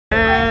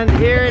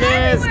Here it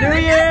is, New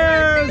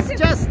Year's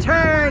just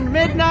turned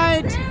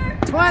midnight.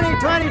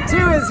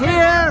 2022 is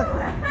here,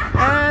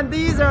 and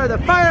these are the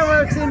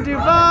fireworks in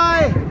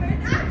Dubai.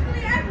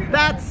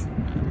 That's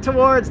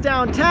towards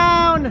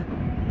downtown.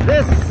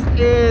 This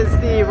is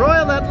the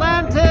Royal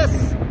Atlantis,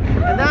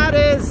 and that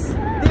is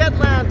the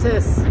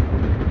Atlantis.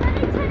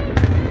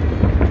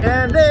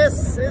 And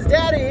this is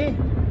Daddy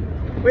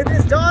with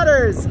his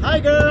daughters. Hi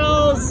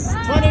girls,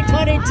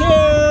 2022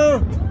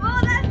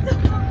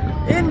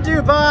 in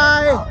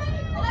Dubai.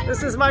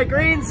 This is my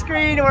green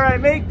screen where I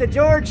make the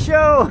George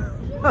show.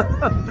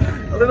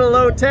 A little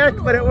low tech,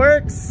 but it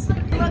works.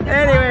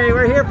 Anyway,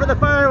 we're here for the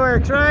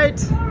fireworks, right?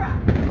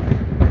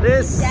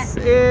 This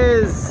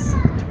is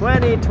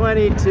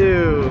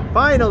 2022.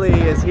 Finally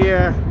is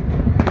here.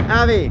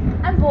 Avi,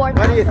 I'm bored.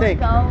 What do you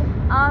think? There's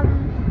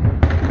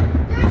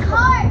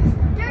hearts.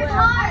 There's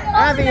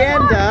hearts.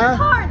 Avienda.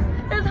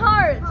 There's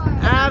hearts.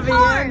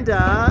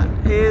 Avienda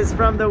is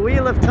from the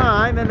Wheel of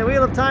Time, and the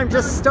Wheel of Time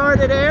just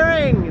started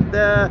airing.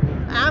 The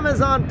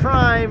Amazon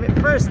Prime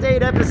first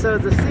 8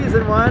 episodes of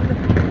season 1,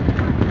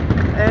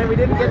 and we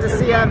didn't get to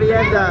see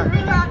Avienda.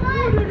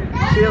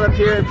 She'll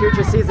appear in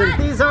future seasons.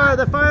 These are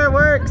the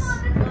fireworks.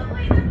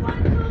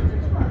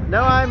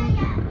 No, I'm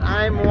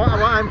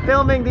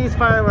filming these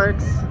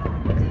fireworks.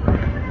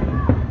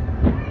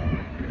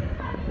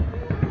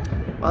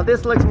 Well,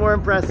 this looks more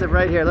impressive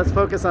right here. Let's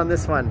focus on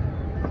this one.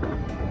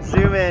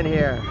 Zoom in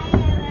here.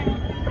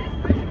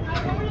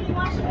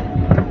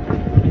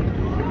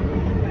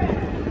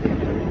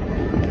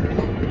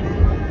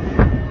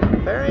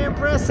 Very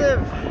impressive,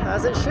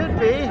 as it should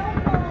be.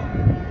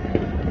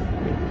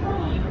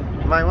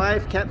 My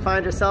wife can't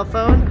find her cell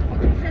phone.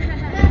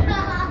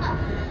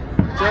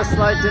 Just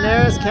like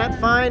Daenerys can't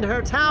find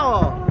her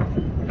towel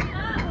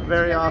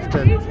very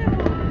often.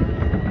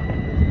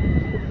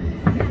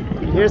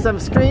 You hear some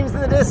screams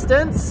in the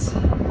distance.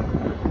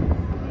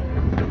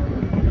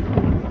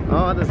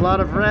 Oh, there's a lot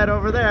of red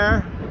over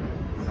there.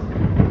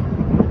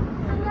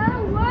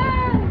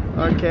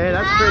 Okay,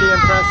 that's pretty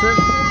impressive.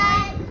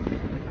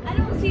 I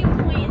don't see a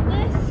point in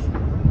this.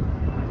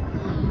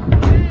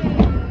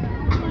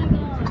 Oh my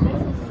god,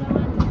 this is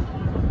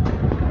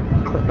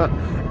so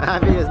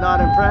Abby is not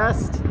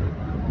impressed.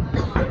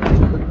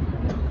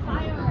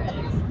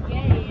 fireworks,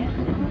 yay.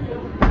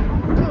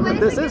 But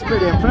this is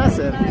pretty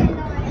impressive.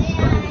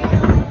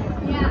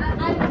 Yeah,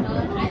 I'm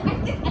done. I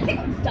think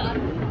I'm done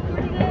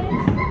for today.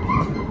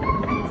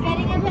 It's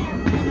getting a bit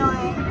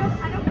annoying.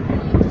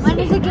 When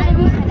is it gonna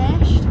be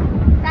finished?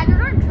 Dad, you're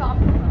gonna drop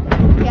it.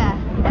 Yeah,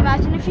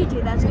 imagine if you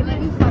do, that's gonna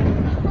be funny.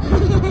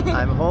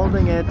 I'm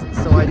holding it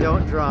so I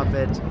don't drop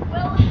it.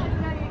 Well,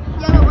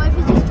 yeah, but what if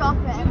you just drop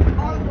it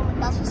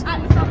and that's just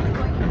gonna be funny.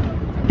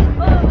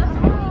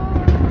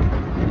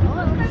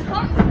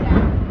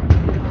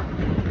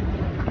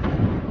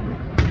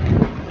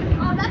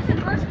 Oh, that's a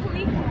Burj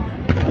Khalifa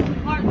one.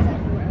 There's hearts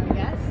everywhere, I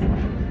guess.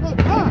 Wait,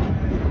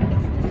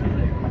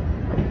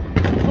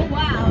 oh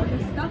wow,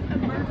 there's stuff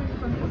emerging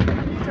from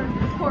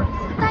the port.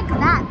 Like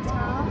that,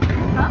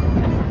 huh?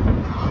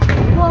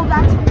 Whoa,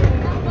 that's weird.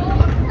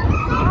 Let's go to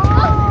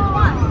the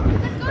one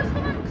closer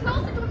to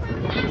where we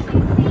can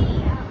actually see.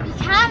 You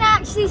can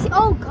actually see.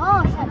 Oh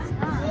gosh, that's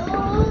nice.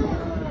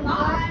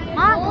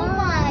 Oh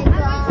my god.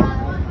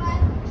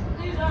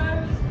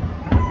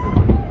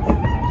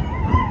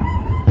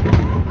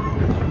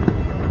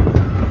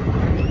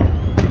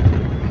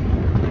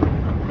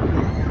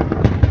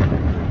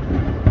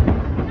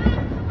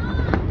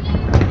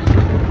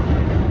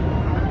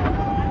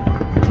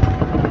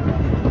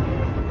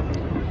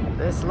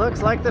 This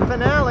looks like the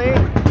finale.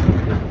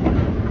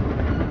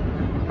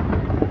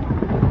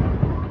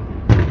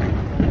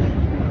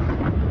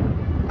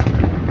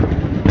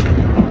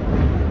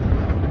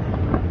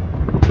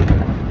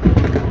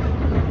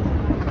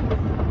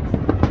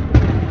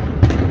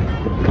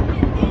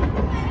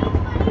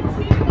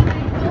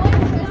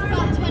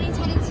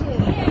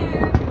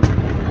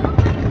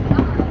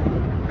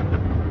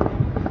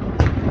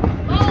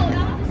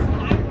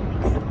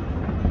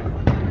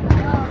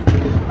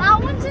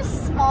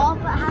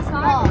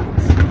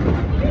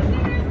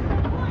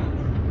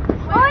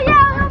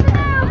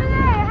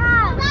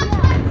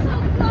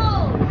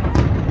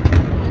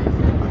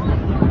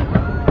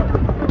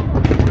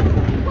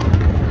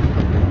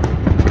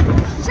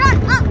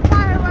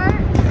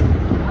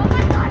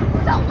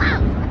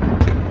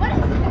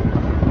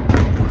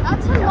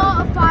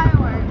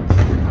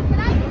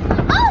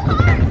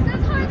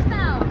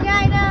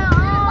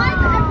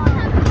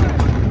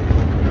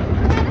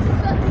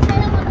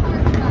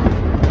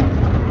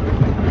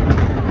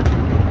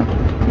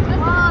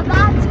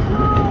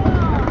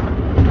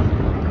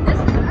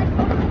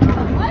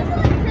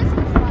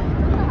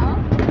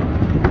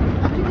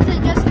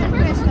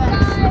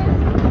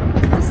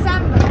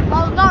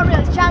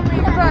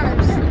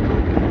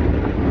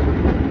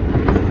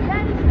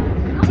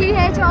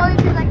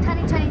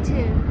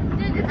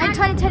 Like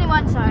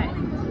 2021, sorry.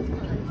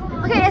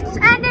 Okay, it's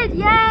ended,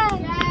 yay!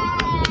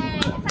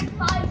 It's like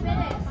 5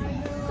 minutes.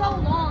 So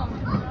long.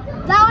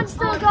 That one's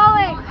still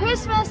going.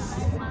 Christmas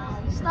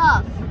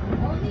stuff.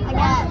 I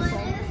guess.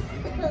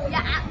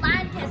 Yeah,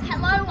 Atlantis.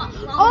 Hello.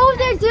 Oh,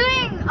 they're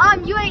doing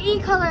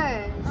UAE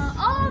colors.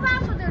 Oh,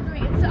 that's what they're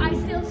doing. I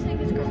still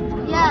think it's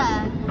Christmas.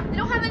 Yeah. They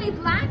don't have any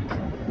black.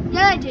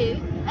 Yeah, they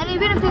do. And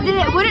even if they did,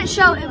 it wouldn't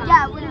show.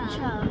 Yeah, it wouldn't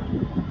show.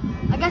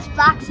 I guess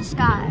black's the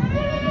sky.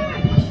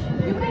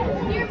 You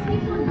can hear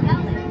people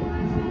yelling.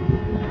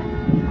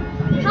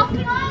 How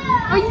can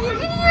Oh, you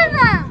can hear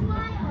them.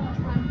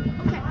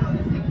 Okay.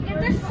 Yeah,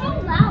 they're so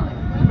loud.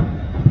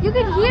 You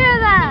can hear You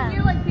them.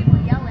 hear like people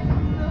yelling.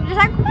 Just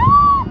like, woo!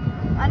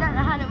 I don't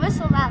know how to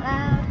whistle that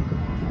loud.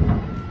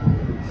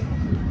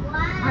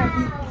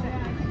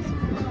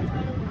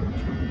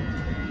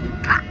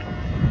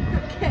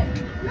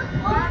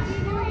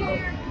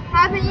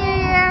 Happy New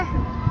Year.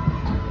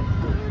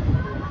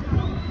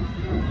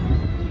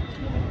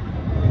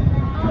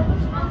 Oh, it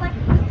smells like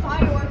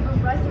fireworks or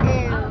resin. I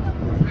don't know.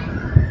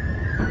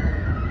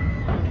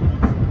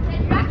 And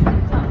you're actually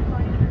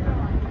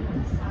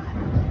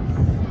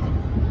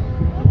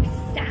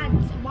sad.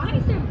 Why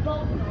is there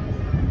boat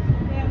noise?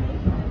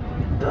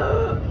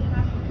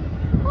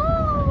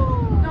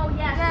 No,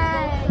 yes.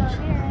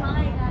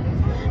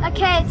 Yay.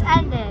 Okay, it's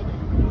ended.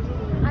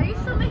 Are you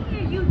still making a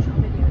YouTube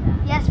video now?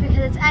 Yes, because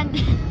it's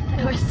ended.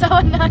 We're so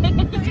annoying.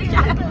 He's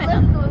trying to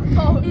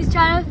film. He's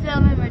trying to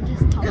film and we're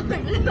just talking.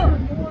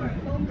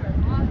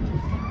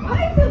 Why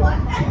is it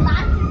like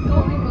Atlantis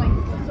going like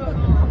so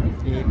long?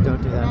 Eve,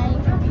 don't do that.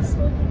 Eve, don't do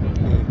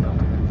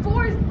that.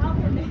 4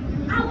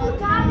 Abu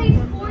Dhabi's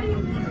 40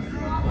 minutes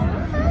long.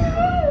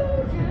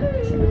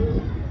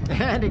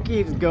 And it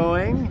keeps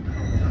going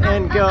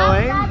and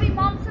going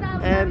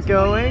and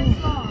going.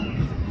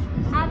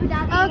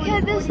 Okay,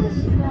 this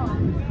is.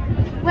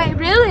 Wait,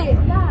 really?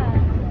 Yeah.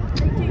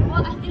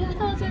 Well, I thought it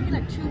was going to be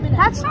like 2 minutes.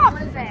 That's not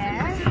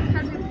fair.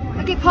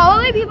 Okay,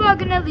 probably people are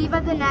gonna leave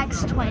at the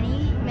next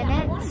 20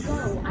 minutes.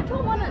 I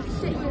don't want to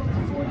sit here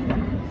for 40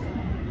 minutes.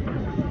 I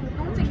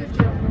don't think it's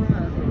good.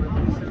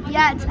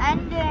 Yeah, it's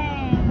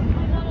ending.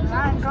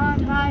 I've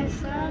gone by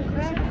so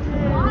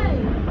quickly. Why?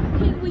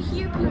 Can we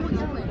hear people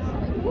yelling?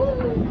 Like, woo!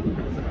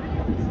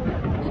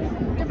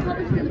 They're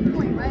probably for the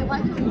point, right? Why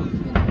can't we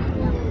hear them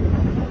yelling?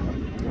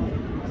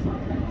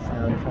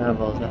 Sound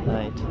travels at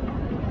night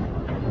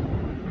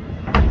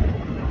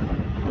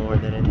more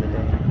than in the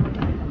day.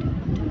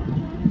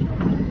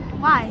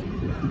 Why?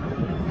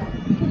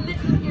 We can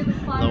literally hear the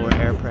fireworks. Lower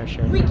air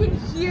pressure. We can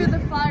hear the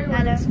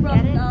fireworks from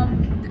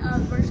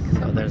Burj Khalifa.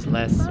 So there's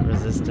less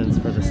resistance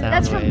for the sound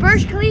That's waves. from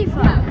Burj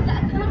Khalifa.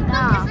 Look,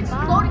 it's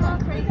exploding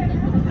like crazy.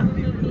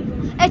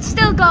 It's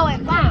still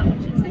going. Wow.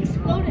 It's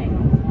exploding.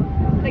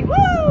 Like,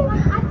 woo!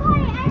 I thought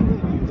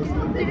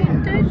it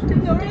ended.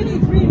 It's already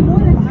more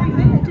than 3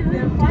 minutes.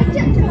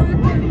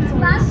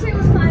 Last year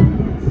was 5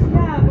 minutes.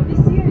 Yeah, but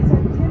this year it's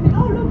like 10 minutes.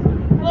 Oh, look.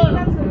 I think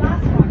that's the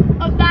last one.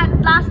 Oh, that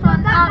last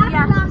one. That's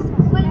Yeah. the last one.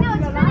 Wait, no,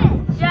 it's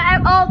finished.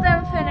 Yeah, all of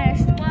them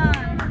finished. Wow.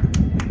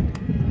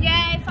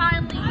 Yay,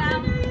 finally.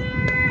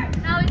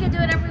 Now we can do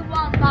it every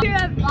one.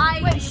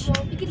 Bye. Wait,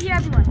 you can hear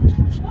everyone.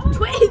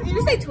 Twitch? Did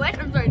you say Twitch?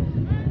 I'm sorry.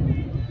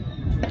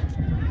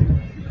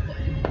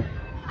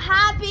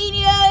 Happy New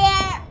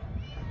Year!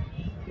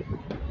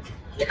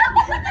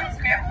 They're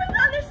screaming from the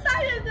other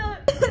side of the.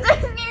 They're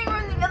screaming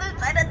from the other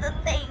side of the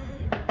thing.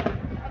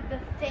 Of the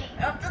thing.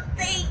 Of the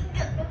thing.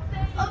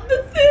 Of the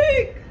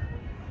thing.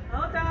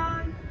 Hold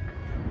on.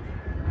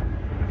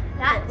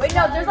 That's Wait,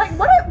 no. There's like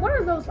what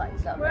are those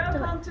lights though?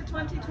 Welcome to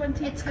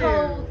 2022. It's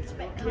cold.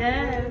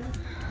 Yes.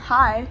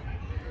 Hi.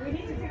 We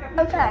need to take a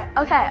picture.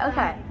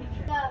 Okay.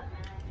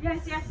 Yes,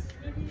 yes.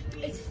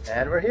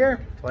 And we're here,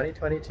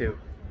 2022.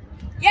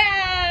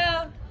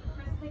 Yeah.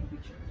 Let's take a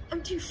picture.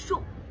 I'm too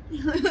short.